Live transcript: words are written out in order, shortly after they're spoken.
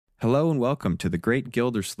Hello and welcome to The Great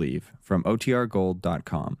Gildersleeve from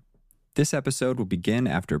OTRGold.com. This episode will begin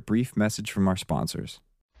after a brief message from our sponsors.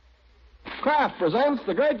 Kraft presents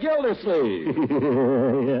The Great Gildersleeve.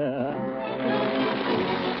 Yeah.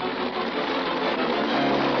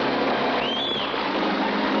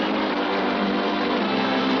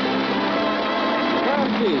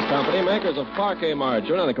 Kraft Cheese Company, makers of parquet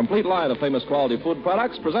margarine and a complete line of famous quality food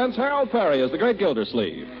products, presents Harold Perry as The Great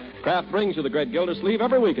Gildersleeve. Kraft brings you The Great Gildersleeve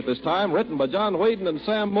every week at this time, written by John Whedon and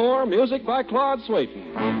Sam Moore, music by Claude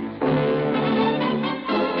Swaiten.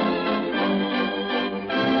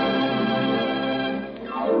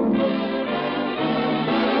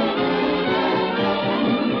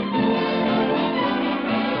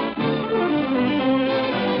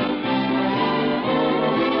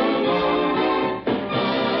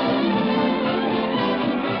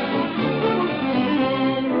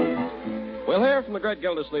 We'll hear from The Great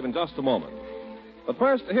Gildersleeve in just a moment. But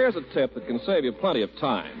first, here's a tip that can save you plenty of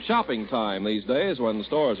time. Shopping time these days when the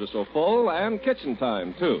stores are so full, and kitchen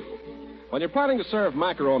time, too. When you're planning to serve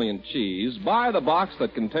macaroni and cheese, buy the box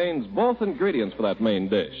that contains both ingredients for that main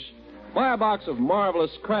dish. Buy a box of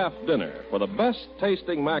marvelous Kraft Dinner for the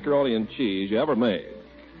best-tasting macaroni and cheese you ever made.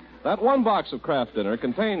 That one box of Kraft Dinner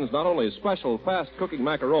contains not only special fast-cooking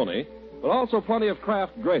macaroni, but also plenty of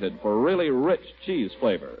Kraft grated for really rich cheese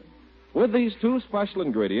flavor. With these two special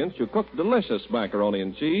ingredients, you cook delicious macaroni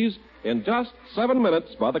and cheese in just 7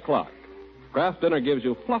 minutes by the clock. Kraft Dinner gives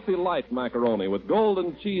you fluffy, light macaroni with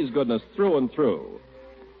golden cheese goodness through and through.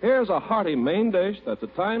 Here's a hearty main dish that's a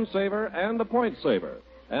time saver and a point saver.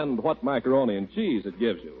 And what macaroni and cheese it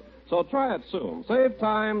gives you. So try it soon. Save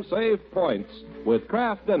time, save points with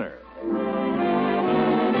Kraft Dinner.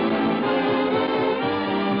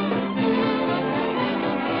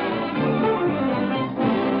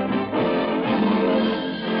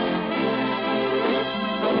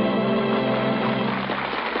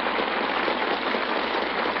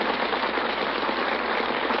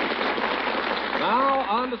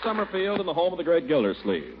 On to Summerfield in the home of the Great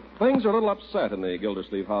Gildersleeve. Things are a little upset in the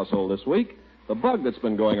Gildersleeve household this week. The bug that's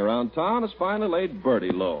been going around town has finally laid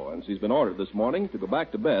Bertie low, and she's been ordered this morning to go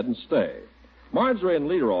back to bed and stay. Marjorie and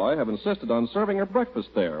Leroy have insisted on serving her breakfast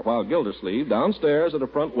there, while Gildersleeve, downstairs at a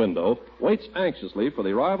front window, waits anxiously for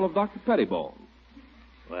the arrival of Dr. Pettibone.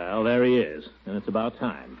 Well, there he is, and it's about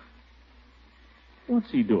time.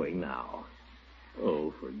 What's he doing now?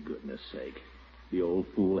 Oh, for goodness sake. The old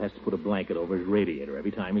fool has to put a blanket over his radiator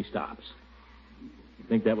every time he stops. You'd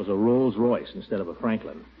think that was a Rolls Royce instead of a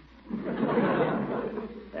Franklin.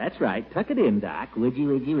 That's right. Tuck it in, Doc. Widgy,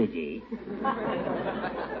 widgy, widgy.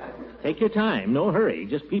 Take your time. No hurry.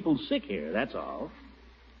 Just people sick here, that's all.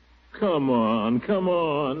 Come on, come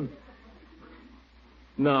on.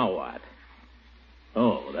 Now what?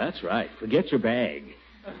 Oh, that's right. Forget your bag.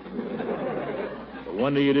 No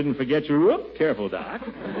wonder you didn't forget your... Whoop, careful, Doc.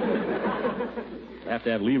 Have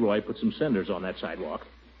to have Leroy put some senders on that sidewalk.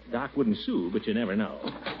 Doc wouldn't sue, but you never know.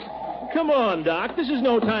 Come on, Doc. This is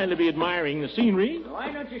no time to be admiring the scenery. Why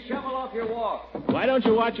don't you shovel off your walk? Why don't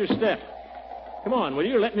you watch your step? Come on, will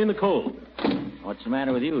you? You're letting in the cold. What's the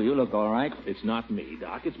matter with you? You look all right. It's not me,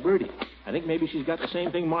 Doc. It's Bertie. I think maybe she's got the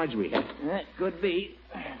same thing Marjorie had. That could be.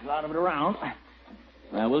 There's a lot of it around.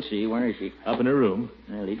 Well, we'll see. Where is she? Up in her room.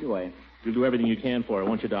 I'll lead the way. You'll do everything you can for her,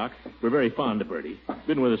 won't you, Doc? We're very fond of Bertie.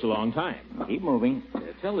 Been with us a long time. Keep moving.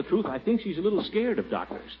 Tell the truth, I think she's a little scared of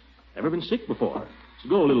doctors. Never been sick before. So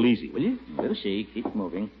go a little easy, will you? We'll see. Keep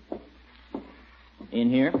moving.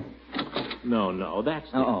 In here? No, that's...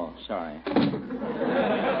 Oh, sorry.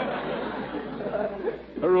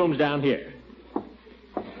 Her room's down here.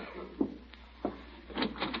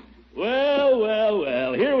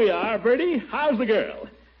 Well, here we are, Bertie. How's the girl?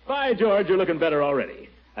 By George, you're looking better already.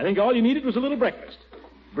 I think all you needed was a little breakfast.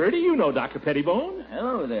 Bertie, you know Dr. Pettibone.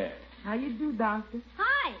 Hello there. How you do, Doctor?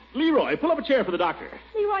 Hi. Leroy, pull up a chair for the doctor.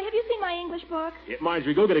 Leroy, have you seen my English book? Yeah,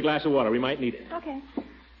 Marjorie, go get a glass of water. We might need it. Okay.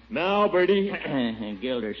 Now, Bertie.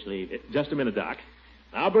 Gildersleeve. Just a minute, Doc.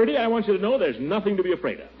 Now, Bertie, I want you to know there's nothing to be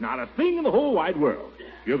afraid of. Not a thing in the whole wide world.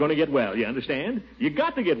 You're going to get well, you understand? You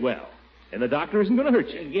got to get well. And the doctor isn't going to hurt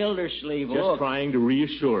you. Gildersleeve, Just look. trying to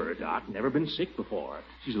reassure her, Doc. Never been sick before.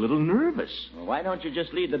 She's a little nervous. Well, why don't you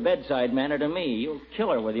just leave the bedside manner to me? You'll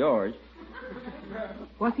kill her with yours.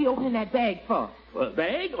 What's he opening that bag for?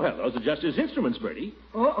 Bag? Well, those are just his instruments, Bertie.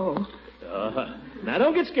 Uh-oh. Now,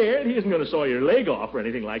 don't get scared. He isn't going to saw your leg off or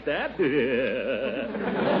anything like that.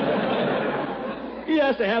 He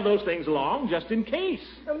has to have those things along just in case.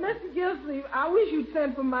 Mr. Gildersleeve, I wish you'd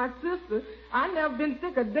send for my sister. I never been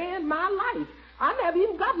sick a day in my life. I never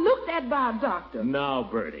even got looked at by a doctor. Now,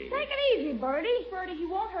 Bertie. Take it easy, Bertie. Bertie, he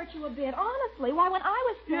won't hurt you a bit. Honestly, why, when I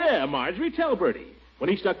was sick... Yeah, Marjorie, tell Bertie. When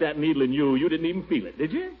he stuck that needle in you, you didn't even feel it,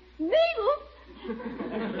 did you? Needle?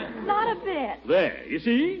 Not a bit. There, you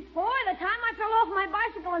see? Boy, the time I fell off my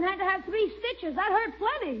bicycle and had to have 3 stitches, that hurt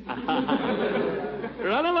plenty.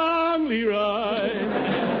 Run along, Leroy.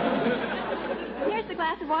 Here's the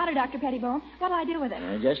glass of water, Dr. Pettibone. What'll I do with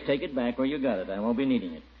it? Just take it back where you got it. I won't be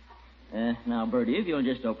needing it. Now, Bertie, if you'll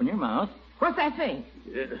just open your mouth. What's that thing?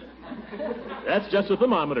 That's just a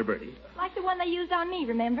thermometer, Bertie. Like the one they used on me,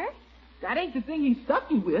 remember? That ain't the thing he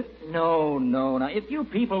stuck you with. No. Now, if you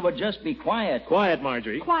people would just be quiet. Quiet,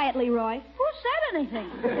 Marjorie. Quiet, Leroy. Who said anything?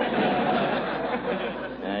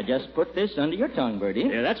 Just put this under your tongue, Bertie.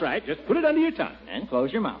 Yeah, that's right. Just put it under your tongue. And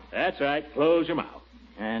close your mouth. That's right. Close your mouth.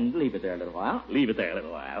 And leave it there a little while. Leave it there a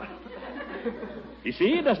little while. You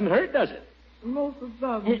see, it doesn't hurt, does it? Most of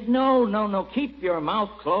them. No. Keep your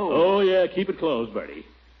mouth closed. Oh, yeah, keep it closed, Bertie.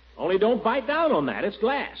 Only don't bite down on that. It's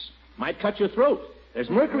glass. Might cut your throat. There's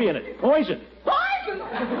mercury in it. Poison. Poison!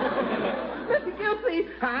 Mr. Gilsey,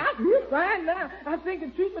 I feel fine now. I think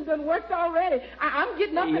the treatment done worked already. I'm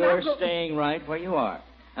getting up and You're staying right where you are.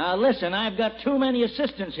 Listen, I've got too many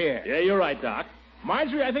assistants here. Yeah, you're right, Doc.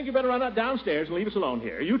 Marjorie, I think you better run out downstairs and leave us alone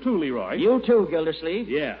here. You too, Leroy. You too, Gildersleeve.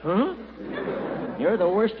 Yeah. Huh? You're the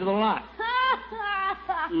worst of the lot.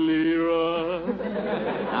 Leroy.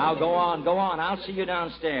 Now, go on. I'll see you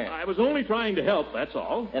downstairs. I was only trying to help, that's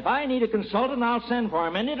all. If I need a consultant, I'll send for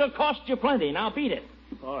him, and it'll cost you plenty. Now, beat it.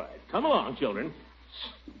 All right. Come along, children.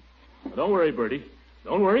 Don't worry, Bertie.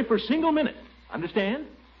 Don't worry for a single minute. Understand?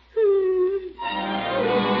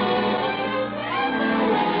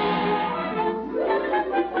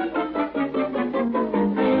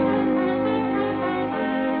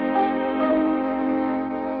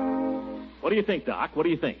 What do you think, Doc? What do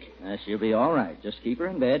you think? She'll be all right. Just keep her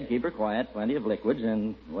in bed, keep her quiet, plenty of liquids,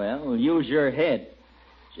 and, well, use your head.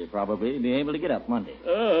 She'll probably be able to get up Monday.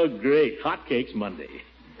 Oh, great. Hotcakes Monday.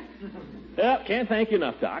 Well, can't thank you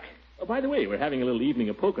enough, Doc. Oh, by the way, we're having a little evening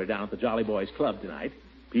of poker down at the Jolly Boys Club tonight.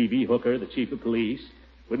 P.V. Hooker, the chief of police.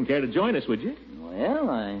 Wouldn't care to join us, would you? Well,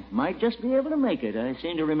 I might just be able to make it. I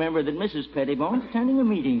seem to remember that Mrs. Pettibone's attending a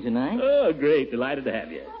meeting tonight. Oh, great. Delighted to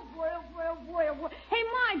have you. Boy. Hey,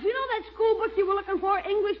 Marge, you know that school book you were looking for,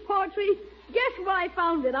 English poetry? Guess where I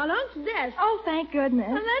found it? On Unc's desk. Oh, thank goodness.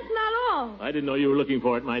 And that's not all. I didn't know you were looking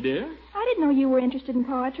for it, my dear. I didn't know you were interested in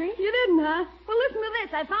poetry. You didn't, huh? Well, listen to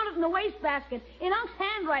this. I found it in the wastebasket. In Unc's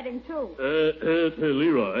handwriting, too.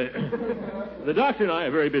 Leroy. The doctor and I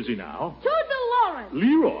are very busy now. To Dolores.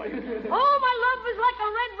 Leroy. Oh, my love is like a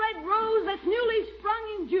red, red rose that's newly sprung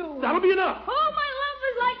in June. That'll be enough. Oh, my love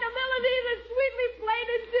is like a melody that's sweetly played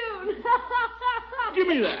in tune. Give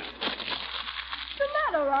me that. What's the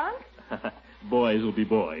matter, Unc? Boys will be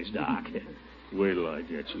boys, Doc. Wait till I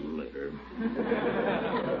get you later. I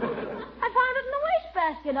found it in the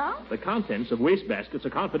wastebasket, Unc. The contents of wastebaskets are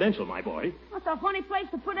confidential, my boy. That's a funny place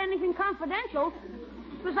to put anything confidential.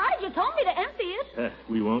 Besides, you told me to empty it.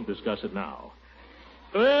 We won't discuss it now.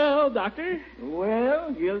 Well, Doctor?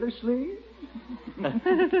 Well, Gildersleeve? Well,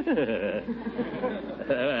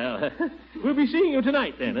 we'll be seeing you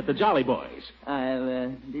tonight, then, at the Jolly Boys.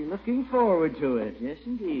 I'll be looking forward to it. Yes,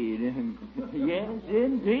 indeed. Yes,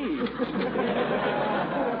 indeed.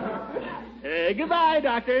 Goodbye,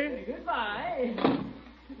 Doctor. Goodbye.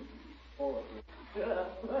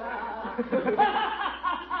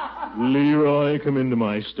 Leroy, come into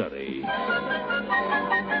my study.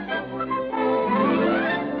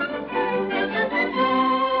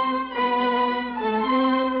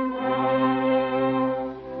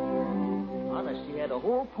 A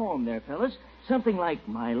whole poem there, fellas. Something like,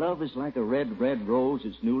 my love is like a red, red rose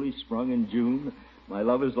that's newly sprung in June. My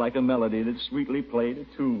love is like a melody that's sweetly played a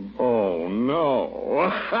tune. Oh, no.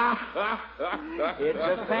 It's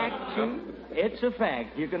a fact, Chief. It's a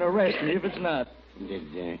fact. You can arrest me if it's not.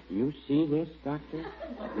 Did you see this, Doctor?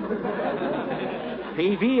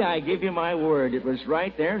 P.V., I give you my word. It was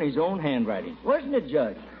right there in his own handwriting. Wasn't it,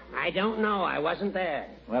 Judge? I don't know. I wasn't there.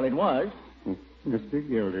 Well, it was. Mr.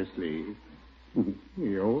 Gildersleeve.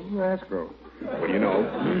 The old rascal. Well,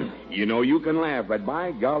 you know, you can laugh, but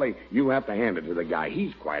by golly, you have to hand it to the guy.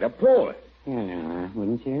 He's quite a poet. Yeah, I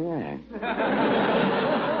wouldn't say that.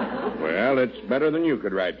 Well, it's better than you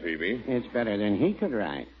could write, Phoebe. It's better than he could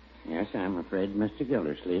write. Yes, I'm afraid Mr.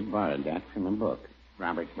 Gildersleeve borrowed that from a book.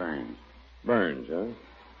 Robert Burns. Burns, huh?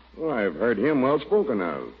 Well, I've heard him well spoken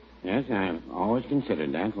of. Yes, I've always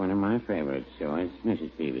considered that one of my favorites, so has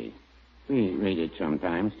Mrs. Phoebe. We read it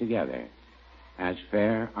sometimes together. As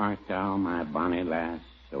fair art thou, my bonny lass,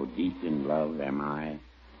 so deep in love am I.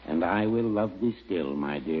 And I will love thee still,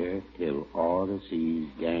 my dear, till all the seas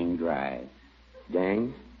gang dry.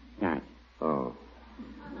 Gang? Yeah. Oh.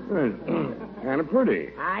 Kind of pretty.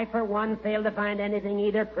 I, for one, fail to find anything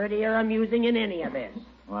either pretty or amusing in any of this.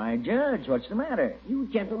 Why, Judge, what's the matter? You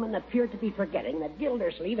gentlemen appear to be forgetting that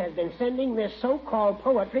Gildersleeve has been sending this so-called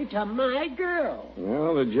poetry to my girl.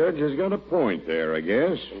 Well, the judge has got a point there, I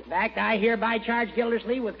guess. In fact, I hereby charge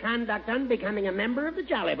Gildersleeve with conduct unbecoming a member of the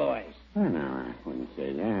Jolly Boys. Oh, no, I wouldn't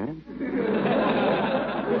say that.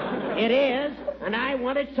 It is, and I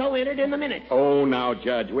want it so entered in the minutes. Oh, now,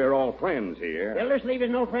 Judge, we're all friends here. Gildersleeve is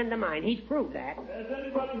no friend of mine. He's proved that. Has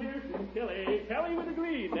anybody here seen Kelly? Kelly with a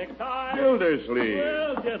green next time. Gildersleeve.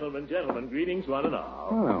 Well, gentlemen, greetings one and all.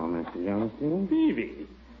 Hello, Mr. Gildersleeve. Peavy.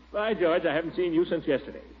 By George, I haven't seen you since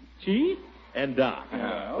yesterday. Chief and Doc.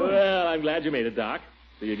 Well, I'm glad you made it, Doc.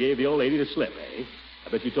 So you gave the old lady the slip, eh? I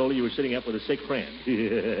bet you told her you were sitting up with a sick friend.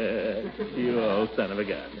 You old son of a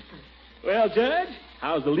gun. Well, Judge,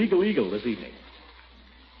 how's the legal eagle this evening?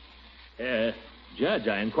 Judge,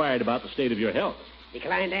 I inquired about the state of your health.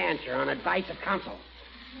 Declined to answer on advice of counsel.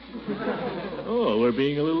 Oh, we're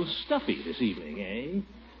being a little stuffy this evening, eh?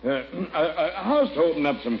 How's to open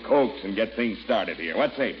up some cokes and get things started here?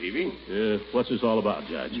 What say, Peavy? What's this all about,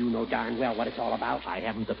 Judge? You know darn well what it's all about. I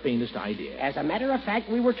haven't the faintest idea. As a matter of fact,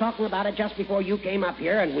 we were talking about it just before you came up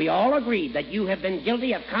here, and we all agreed that you have been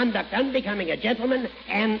guilty of conduct unbecoming a gentleman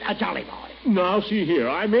and a jolly boy. Now, see here,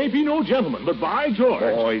 I may be no gentleman, but by George...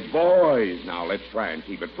 Boys, now let's try and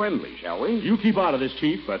keep it friendly, shall we? You keep out of this,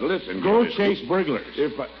 Chief. But listen... Go chase burglars.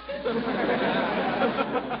 If I...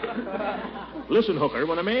 Listen, Hooker,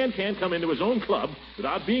 when a man can't come into his own club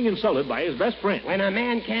without being insulted by his best friend... When a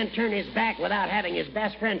man can't turn his back without having his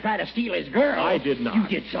best friend try to steal his girl... I did not. You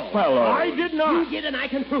did so. Fellow. I did not. You did, and I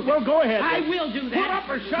can prove it. Well, go ahead. I then. will do that. Put up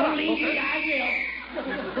or shut up, Believe Hooker. me, I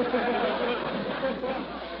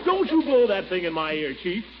Don't you blow that thing in my ear,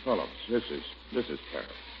 Chief. Phillips, this is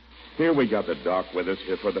terrible. Here we got the doc with us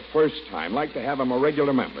here for the first time. Like to have him a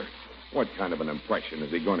regular member. What kind of an impression is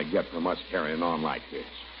he going to get from us carrying on like this?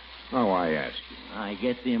 Now, I ask you. I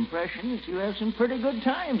get the impression that you have some pretty good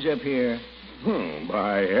times up here.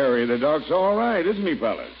 By Harry, the doc's all right, isn't he,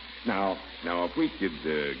 fellas? Now, if we could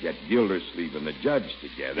get Gildersleeve and the judge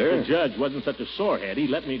together... If the judge wasn't such a sorehead,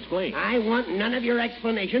 he'd let me explain. I want none of your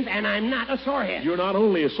explanations, and I'm not a sorehead. You're not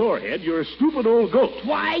only a sorehead, you're a stupid old goat.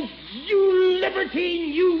 Why, you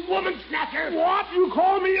libertine, you woman snatcher! What? You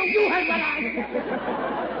call me a... You heard what I...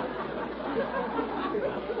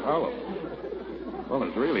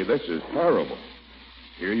 Fellas, really, this is terrible.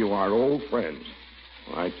 Here you are, old friends.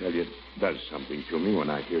 Well, I tell you, it does something to me when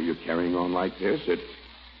I hear you carrying on like this. It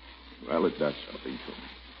does something to me.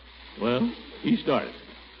 Well, he started.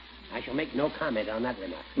 I shall make no comment on that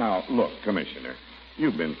remark. Now, look, Commissioner,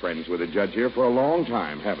 you've been friends with the judge here for a long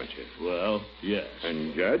time, haven't you? Well, yes.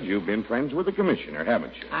 And, Judge, you've been friends with the commissioner,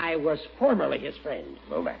 haven't you? I was formerly his friend.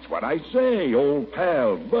 Well, that's what I say. Old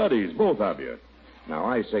pals, buddies, both of you. Now,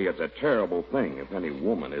 I say it's a terrible thing if any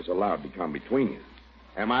woman is allowed to come between you.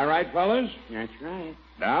 Am I right, fellas? That's right.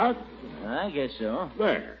 Doc? I guess so.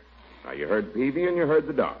 There. Now, you heard Peavy and you heard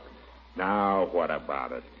the doc. Now, what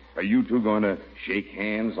about it? Are you two going to shake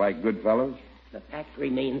hands like good fellows? The fact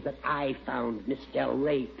remains that I found Miss Del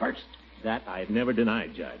Rey first. That I've never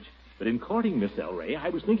denied, Judge. But in courting Miss Del Rey, I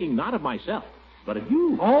was thinking not of myself, but of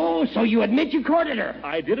you. Oh, so you admit you courted her?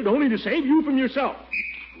 I did it only to save you from yourself.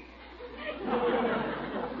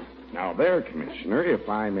 Now, there, Commissioner, if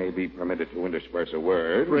I may be permitted to intersperse a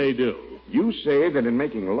word. Pray do. You say that in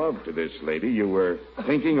making love to this lady, you were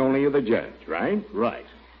thinking only of the judge, right? Right.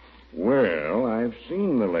 Well, I've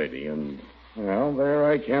seen the lady, and, well, there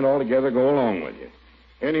I can't altogether go along with you.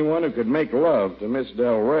 Anyone who could make love to Miss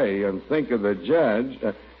Del Rey and think of the judge...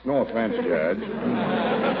 no offense, Judge.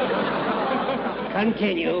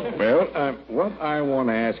 Continue. Well, what I want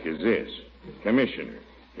to ask is this. Commissioner,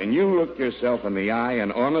 can you look yourself in the eye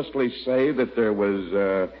and honestly say that there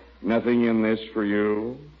was nothing in this for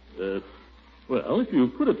you? Well, if you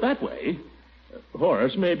put it that way...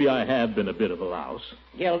 Horace, maybe I have been a bit of a louse.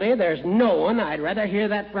 Gildy, there's no one I'd rather hear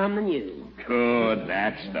that from than you. Good,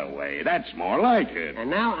 that's the way. That's more like it. And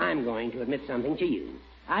now I'm going to admit something to you.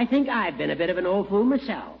 I think I've been a bit of an old fool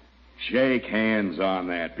myself. Shake hands on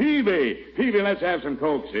that. Peavy, let's have some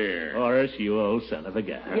cokes here. Horace, you old son of a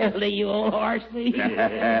gun. Gildy, you old horse thief.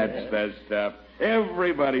 That's the stuff.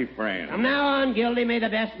 Everybody friends. From now on, Gildy, may the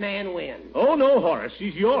best man win. Oh, no, Horace,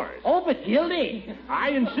 she's yours. Oh, but Gildy.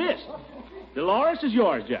 I insist. Dolores is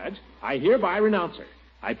yours, Judge. I hereby renounce her.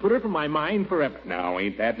 I put her from my mind forever. Now,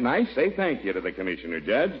 ain't that nice? Say thank you to the commissioner,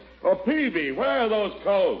 Judge. Oh, Peavy, where are those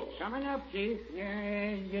coats? Coming up, Chief.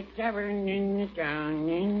 You're tavern in the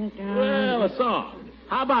town, Well, a song.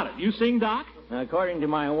 How about it? You sing, Doc? According to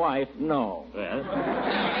my wife, no. Well,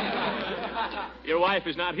 your wife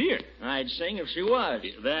is not here. I'd sing if she was.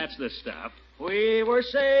 That's the stuff. We were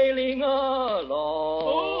sailing along.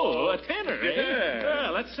 Oh, a tenor, eh? Yeah.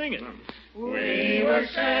 Well, let's sing it. We were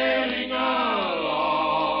sailing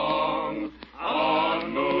along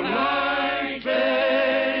on Moonlight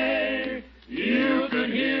Bay. You could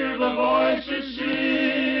hear the voices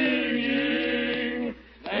singing.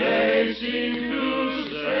 They seemed to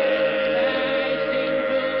say,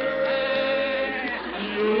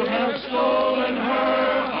 you have stolen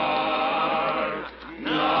her heart.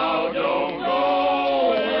 Now don't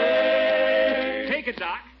go away. Take it,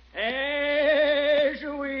 Doc. As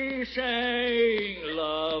we sang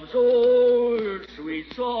love's old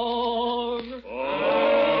sweet song.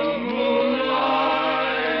 On Moonlight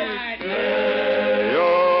Bay,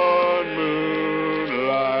 on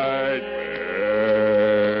Moonlight Bay.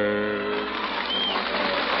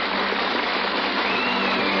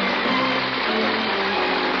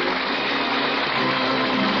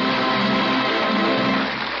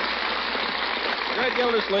 Greg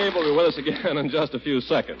Gildersleeve will be with us again in just a few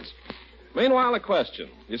seconds. Meanwhile, a question.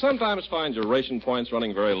 You sometimes find your ration points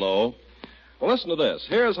running very low. Well, listen to this.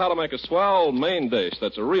 Here's how to make a swell main dish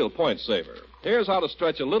that's a real point saver. Here's how to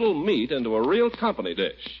stretch a little meat into a real company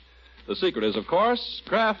dish. The secret is, of course,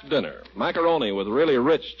 Kraft Dinner, macaroni with really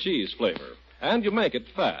rich cheese flavor. And you make it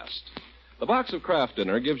fast. The box of Kraft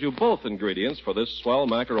Dinner gives you both ingredients for this swell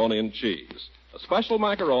macaroni and cheese. A special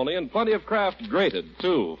macaroni and plenty of Kraft grated,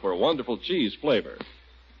 too, for a wonderful cheese flavor.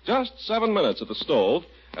 Just 7 minutes at the stove,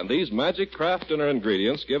 and these magic Kraft Dinner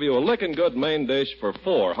ingredients give you a lickin' good main dish for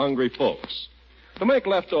 4 hungry folks. To make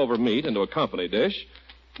leftover meat into a company dish,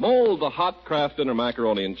 mold the hot Kraft Dinner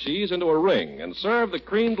macaroni and cheese into a ring and serve the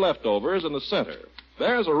creamed leftovers in the center.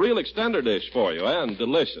 There's a real extender dish for you, and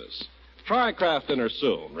delicious. Try Kraft Dinner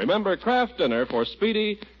soon. Remember, Kraft Dinner for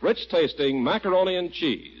speedy, rich-tasting macaroni and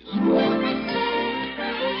cheese.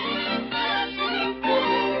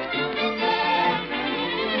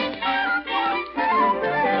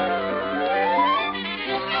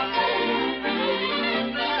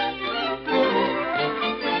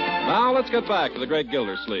 Now let's get back to the great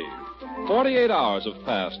Gildersleeve. 48 hours have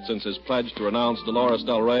passed since his pledge to renounce Dolores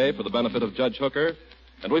Del Rey for the benefit of Judge Hooker,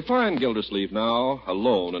 and we find Gildersleeve now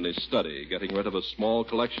alone in his study, getting rid of a small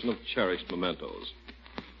collection of cherished mementos.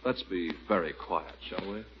 Let's be very quiet,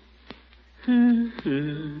 shall we?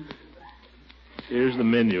 Here's the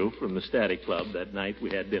menu from the Static Club that night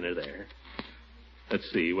we had dinner there. Let's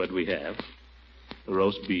see what we have. The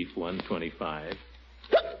roast beef, $1.25.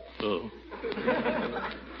 Oh.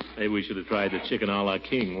 Maybe we should have tried the chicken a la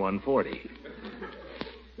king, $1.40.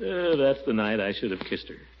 That's the night I should have kissed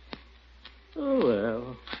her. Oh,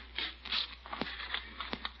 well.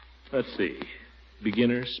 Let's see.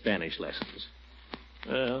 Beginner Spanish lessons.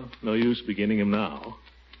 Well, no use beginning them now.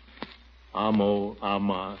 Amo,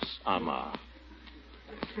 amas, ama.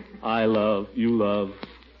 I love, you love,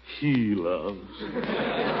 he loves.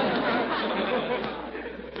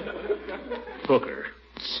 Hooker.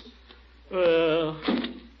 Well,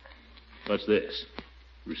 what's this?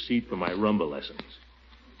 Receipt for my rumba lessons.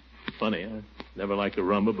 Funny, I never liked a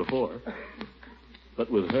rumba before. But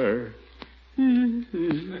with her... Pardon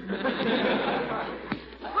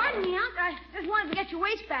me, Unc. I just wanted to get your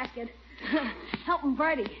wastebasket. Helping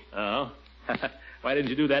Bertie. Oh? Why didn't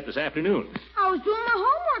you do that this afternoon? I was doing my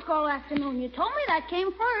homework all afternoon. You told me that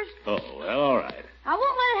came first. Oh, well, all right. I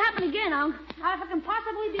won't let it happen again, Unc. Not if it can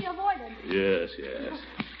possibly be avoided. Yes, yes.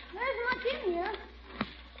 There's much in here.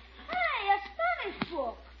 Hey, a Spanish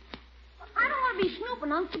book. I don't want to be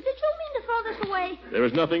snooping, Unc, but did you mean to throw this away? There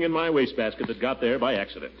was nothing in my wastebasket that got there by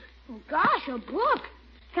accident. Oh, gosh, a book.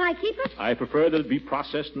 Can I keep it? I prefer that it be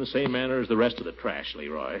processed in the same manner as the rest of the trash,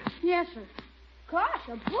 Leroy. Yes, sir. Gosh,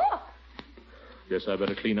 a book. Guess I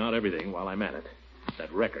better clean out everything while I'm at it.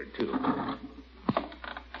 That record, too.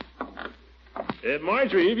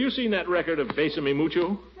 Marjorie, have you seen that record of Besame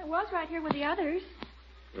Mucho? It was right here with the others.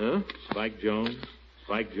 Huh? Spike Jones,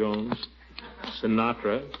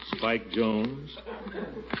 Sinatra, Spike Jones.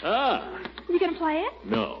 Ah, You gonna play it?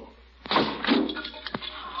 no.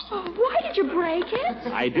 Oh, why did you break it?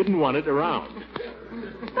 I didn't want it around.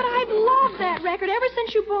 But I've loved that record ever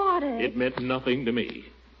since you bought it. It meant nothing to me.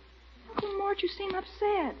 Uncle Mort, you seem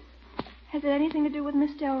upset. Has it anything to do with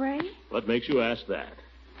Miss Del Rey? What makes you ask that?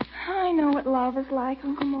 I know what love is like,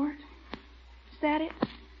 Uncle Mort. Is that it?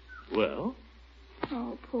 Well,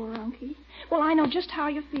 Oh, poor Unky. Well, I know just how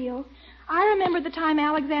you feel. I remember the time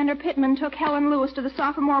Alexander Pittman took Helen Lewis to the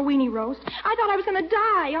sophomore weenie roast. I thought I was going to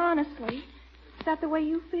die, honestly. Is that the way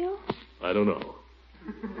you feel? I don't know.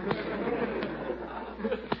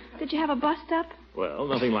 Did you have a bust-up? Well,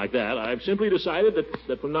 nothing like that. I've simply decided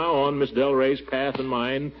that from now on, Miss Del Rey's path and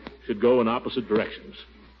mine should go in opposite directions.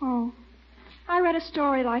 Oh. I read a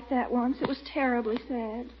story like that once. It was terribly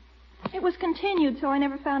sad. It was continued, so I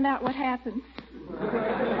never found out what happened.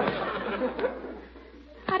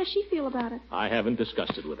 How does she feel about it? I haven't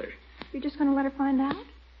discussed it with her. You're just going to let her find out?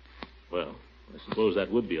 Well, I suppose that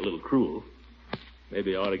would be a little cruel.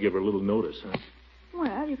 Maybe I ought to give her a little notice, huh?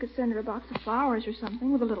 Well, you could send her a box of flowers or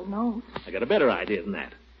something with a little note. I got a better idea than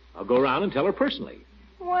that. I'll go around and tell her personally.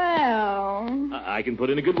 Well... I can put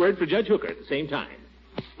in a good word for Judge Hooker at the same time.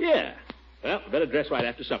 Yeah. Well, better dress right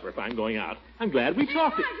after supper if I'm going out. I'm glad we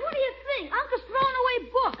talked it. What do you think? Uncle's throwing away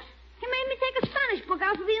books. He made me take a Spanish book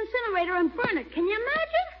out to the incinerator and burn it. Can you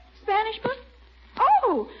imagine? Spanish book?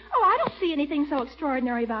 Oh, I don't see anything so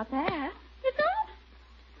extraordinary about that. You don't?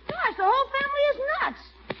 Gosh, the whole family is nuts.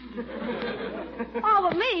 All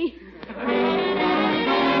but me.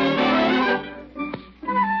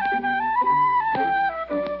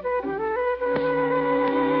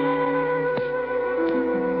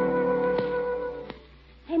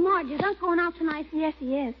 Hey, Marge, is Unc going out tonight? Yes,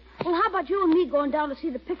 he is. Well, how about you and me going down to see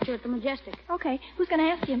the picture at the Majestic? Okay. Who's going to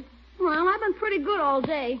ask him? Well, I've been pretty good all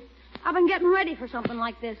day. I've been getting ready for something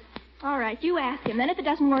like this. All right, you ask him. Then if it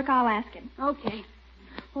doesn't work, I'll ask him. Okay.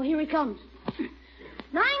 Well, here he comes. 9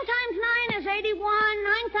 times 9 is 81.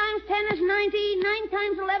 9 times 10 is 90. 9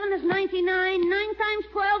 times 11 is 99. 9 times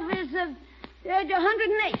 12 is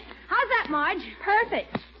 108. How's that, Marge?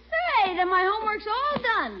 Perfect. Say, then my homework's all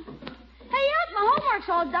done. Hey, yes, my homework's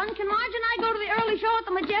all done. Can Marge and I go to the early show at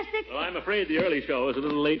the Majestic? Well, I'm afraid the early show is a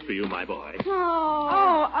little late for you, my boy.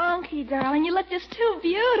 Oh, Unky, darling, you look just too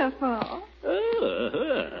beautiful.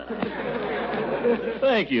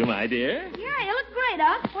 Thank you, my dear. Yeah, you look great,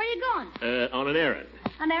 Unc. Where are you going? On an errand.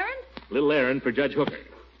 An errand? Little errand for Judge Hooker.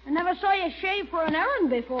 I never saw you shave for an errand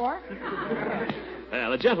before.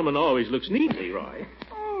 Well, a gentleman always looks neat, Leroy.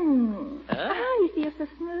 You feel so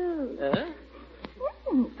smooth.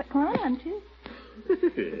 But come on, too.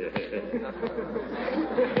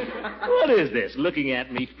 What is this? Looking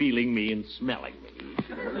at me, feeling me, and smelling me.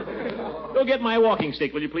 Go get my walking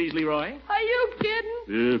stick, will you please, Leroy? Are you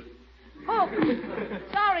kidding? Oh,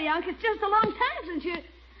 sorry, Unc. It's just a long time since you...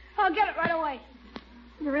 I'll get it right away.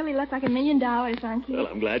 You really look like $1 million, Unky. Well,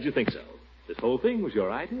 I'm glad you think so. This whole thing was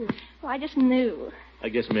your idea. Well, I just knew. I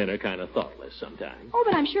guess men are kind of thoughtless sometimes. Oh,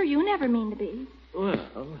 but I'm sure you never mean to be. Well...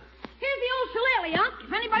 Here's the old shillelagh, Unc.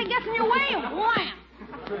 If anybody gets in your way, wham!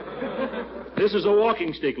 This is a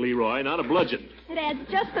walking stick, Leroy, not a bludgeon. It adds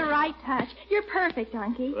just the right touch. You're perfect,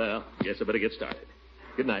 Unky. Well, guess I better get started.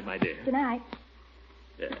 Good night, my dear. Good night.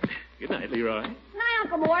 Good night, Leroy. Night,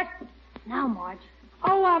 Uncle Mort. Now, Marge.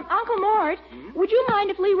 Oh, Uncle Mort, would you mind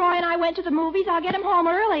if Leroy and I went to the movies? I'll get him home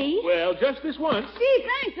early. Well, just this once. Gee,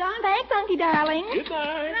 thanks, Unc. Thanks, Unky, darling. Good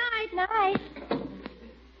night. Good night.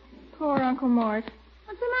 Poor Uncle Mort.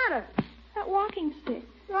 What's the matter? That walking stick.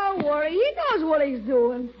 Don't worry. He knows what he's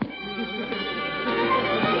doing.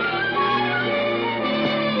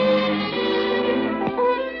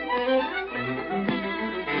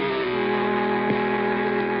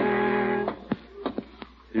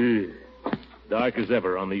 Dark as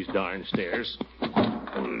ever on these darn stairs.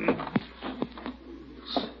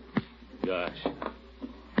 Gosh.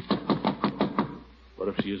 What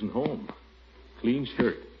if she isn't home? Clean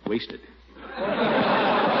shirt. Wasted.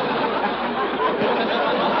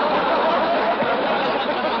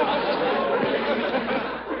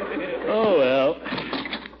 Oh, well.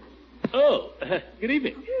 Oh, good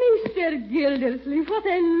evening. Mr. Gildersleeve, what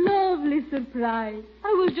a lovely surprise. I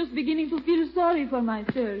was just beginning to feel sorry for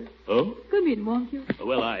myself. Oh? Come in, won't you?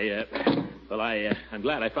 Well, I'm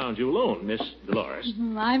glad I found you alone, Miss Dolores.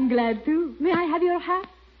 I'm glad, too. May I have your hat,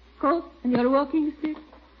 coat, and your walking stick?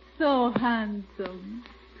 So handsome.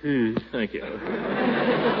 Thank you.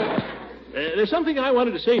 There's something I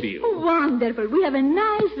wanted to say to you. Oh, wonderful. We have a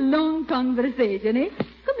nice, long conversation, eh?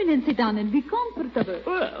 Come in and sit down and be comfortable.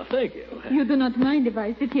 Well, thank you. You do not mind if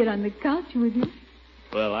I sit here on the couch with you?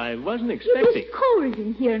 Well, I wasn't expecting... It is cold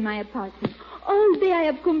in here in my apartment. All day I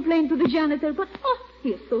have complained to the janitor, but, he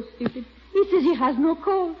is so stupid. He says he has no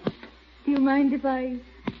cold. Do you mind if I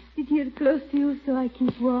sit here close to you so I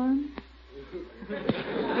keep warm?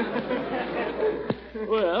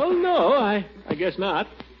 Well, no, I guess not.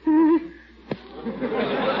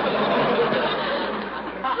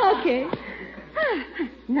 Okay.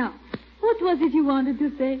 Now, what was it you wanted to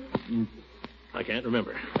say? I can't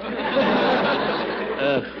remember.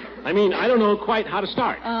 I don't know quite how to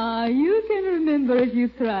start. You can remember if you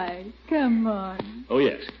try. Come on. Oh,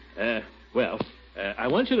 yes. I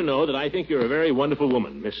want you to know that I think you're a very wonderful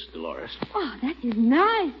woman, Miss Dolores. Oh, that is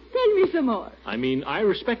nice. Tell me some more. I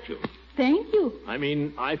respect you. Thank you.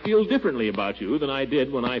 I feel differently about you than I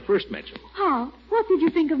did when I first met you. How? What did you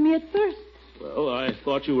think of me at first? Well, I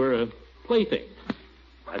thought you were a plaything.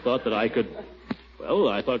 I thought that I could... Well,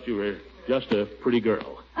 I thought you were just a pretty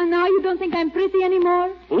girl. And now you don't think I'm pretty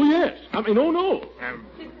anymore? Oh, yes. No.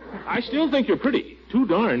 I still think you're pretty. Too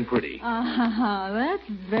darn pretty. That's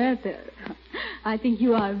better. I think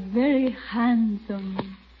you are very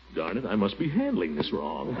handsome. Darn it, I must be handling this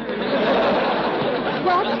wrong.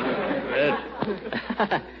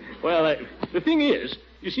 What? The thing is,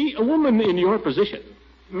 you see, a woman in your position,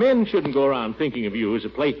 men shouldn't go around thinking of you as a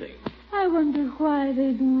plaything. I wonder why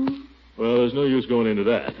they do. Well, there's no use going into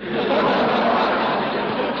that.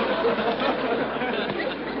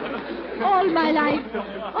 All my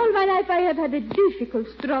life I have had a difficult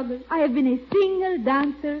struggle. I have been a single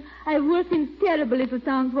dancer. I have worked in terrible little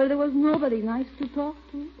towns where there was nobody nice to talk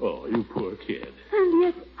to. Oh, you poor kid. And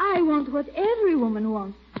yet I want what every woman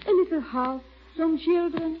wants. A little house, some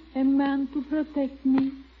children, a man to protect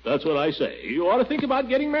me. That's what I say. You ought to think about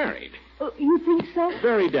getting married. You think so?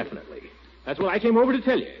 Very definitely. That's what I came over to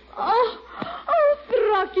tell you. Oh,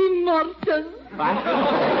 Throckmorton.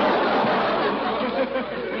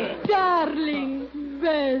 Darling,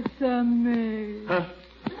 bésame. Huh?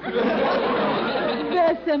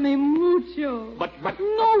 Bésame mucho. But...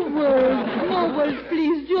 No words,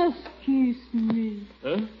 please. Just kiss me.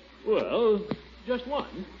 Huh? Well, just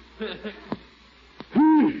one.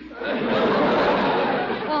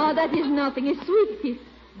 Oh, that is nothing. A sweet kiss.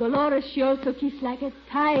 Dolores, she also kissed like a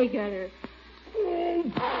tiger.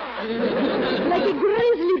 Like a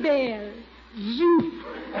grizzly bear.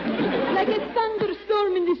 Like a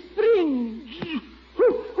thunderstorm in the spring.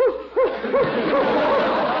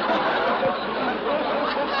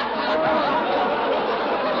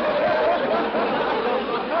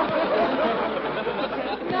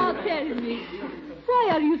 Now tell me, why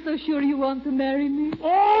are you so sure you want to marry me?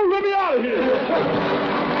 Oh, let me out of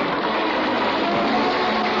here!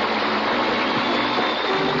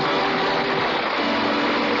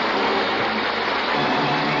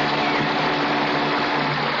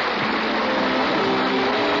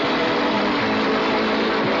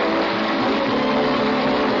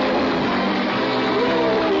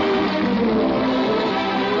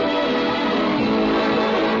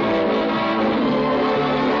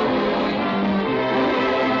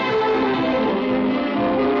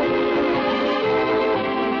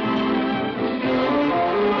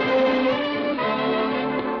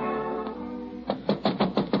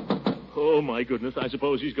 My goodness, I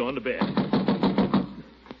suppose he's gone to bed.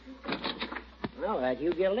 Oh, that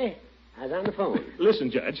you, Gildy? I was on the phone.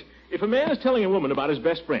 Listen, Judge, if a man is telling a woman about his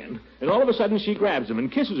best friend, and all of a sudden she grabs him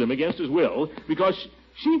and kisses him against his will because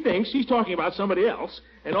she thinks he's talking about somebody else,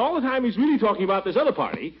 and all the time he's really talking about this other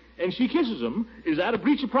party, and she kisses him, is that a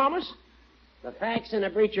breach of promise? The facts in a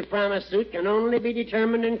breach of promise suit can only be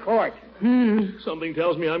determined in court. Something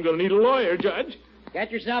tells me I'm going to need a lawyer, Judge. Get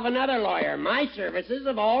yourself another lawyer. My services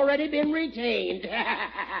have already been retained. Good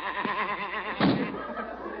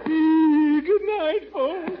night,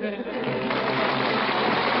 folks.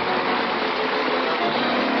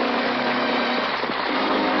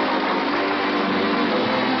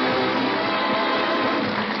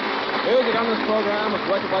 Music on this program is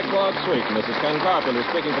selected by Claude Sweet, and this is Ken Carpenter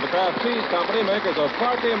speaking for the Kraft Cheese Company, makers of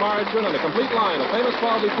parquet margarine and a complete line of famous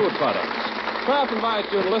quality food products. Kraft invites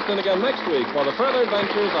you to listen again next week for the further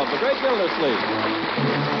adventures of the Great Gildersleeve.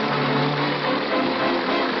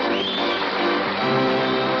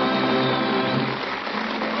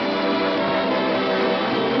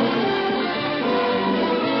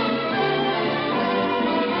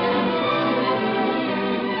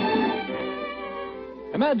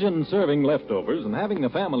 Imagine serving leftovers and having the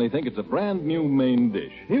family think it's a brand new main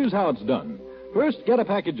dish. Here's how it's done. First, get a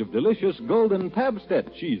package of delicious golden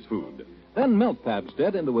Pabstet cheese food. Then melt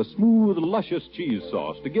Pabstet into a smooth, luscious cheese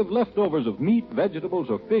sauce to give leftovers of meat, vegetables,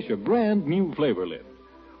 or fish a grand new flavor lift.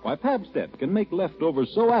 Why, Pabstet can make leftovers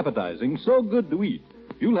so appetizing, so good to eat,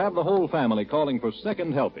 you'll have the whole family calling for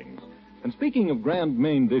second helpings. And speaking of grand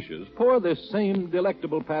main dishes, pour this same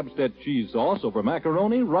delectable Pabstet cheese sauce over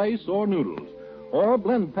macaroni, rice, or noodles. Or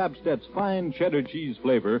blend Pabstet's fine cheddar cheese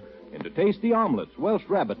flavor into tasty omelets, Welsh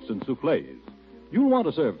rabbits, and soufflés. You'll want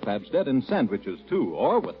to serve Pabstet in sandwiches, too,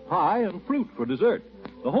 or with pie and fruit for dessert.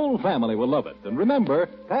 The whole family will love it. And remember,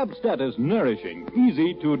 Pabstet is nourishing,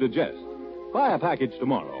 easy to digest. Buy a package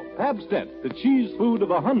tomorrow. Pabstet, the cheese food of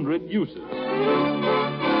 100 uses.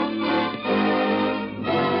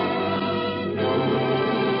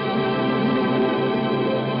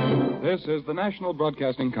 This is the National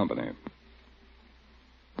Broadcasting Company.